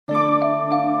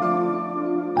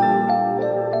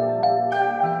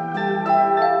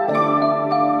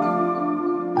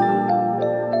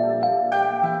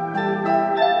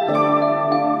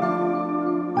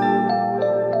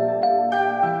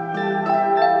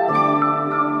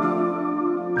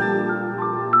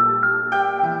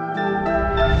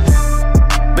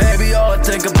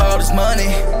think about is money.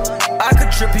 I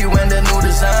could trip you in that new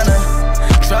designer.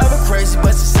 Drive her crazy,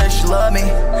 but she said she love me.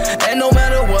 And no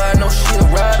matter what, I know she a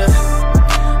rider.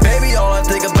 Baby, all I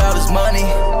think about is money.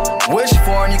 Wish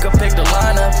for and you can pick the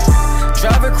lineup.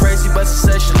 Drive her crazy, but she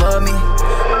said she love me.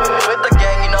 With the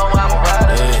gang, you know I'm a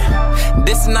rider. Yeah.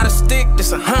 This is not a stick,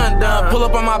 this a Honda. Pull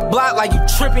up on my block like you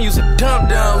trippin', use a dumb.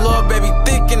 Little baby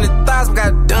thick in the thighs, but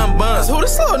got dumb buns. Who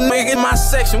this little nigga in my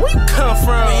section? Where you come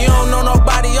from? You don't know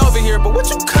nobody over here, but what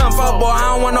you come for, boy?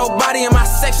 I don't want nobody in my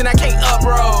section that can't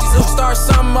uproll. Start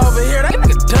something over here, that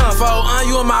nigga dumb, fo.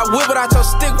 You in my whip without your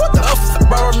stick, what the f,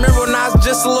 bro? Remember when I was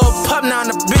just a little pup, now I'm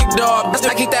the big dog.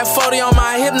 I keep that 40 on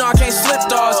my hip, no, I can't slip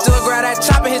dog. Still grab that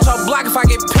chop and hit your block if I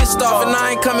get pissed off. And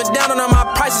I ain't coming down on all my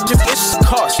prices, just get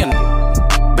cost.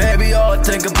 Baby, all I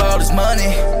think about is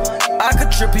money. I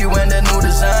could trip you in that new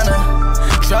designer.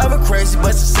 Drive her crazy,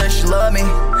 but she said she love me.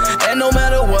 And no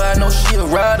matter what, I know she a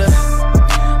rider.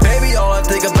 Baby, all I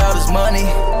think about is money.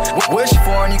 Wish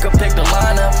for and you can pick the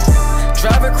lineup.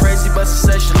 Drive her crazy, but she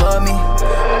said she love me.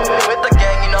 With the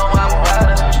gang, you know I'm a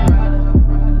rider.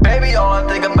 Baby, all I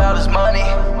think about is money.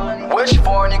 Wish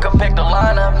for and you can pick the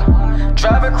lineup.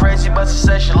 Drive her crazy, but she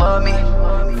said she love me.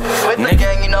 With the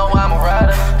gang, you know I'm a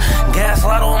rider. Gas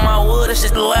lotto on my wood, it's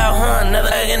just loud, huh?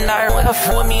 Another egg in there. What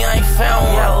for me, I ain't found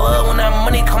one. Yeah, I love when that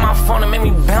money come my phone and make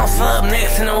me bounce up.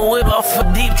 Next in the whip, off for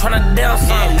deep, tryna down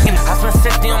something. I spent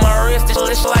 60 on my wrist,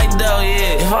 this like dough,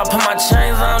 yeah. If I put my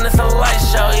chains on, it's a light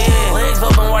show, yeah. Legs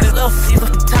open, why this little feet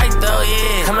tight though,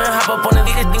 yeah. Come and hop up on the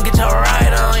niggas and get your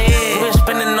ride on, yeah. We been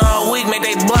spending all week, make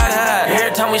they block hot.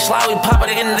 Every time we slide, we pop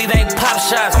it again, these ain't pop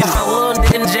shots. Get my little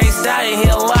nigga Jay Stallion,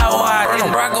 he a loud wide.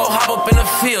 Bro, I go hop up in the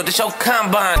field, it's your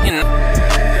combine, you know.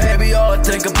 Baby, all I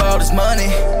think about is money.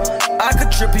 I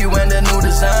could trip you in that new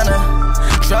designer.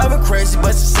 Drive her crazy,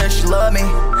 but she said she love me.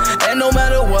 And no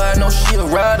matter what, I know she a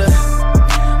rider.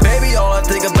 Baby, all I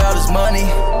think about is money.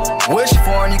 Wish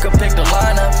for and you can pick the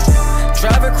lineup.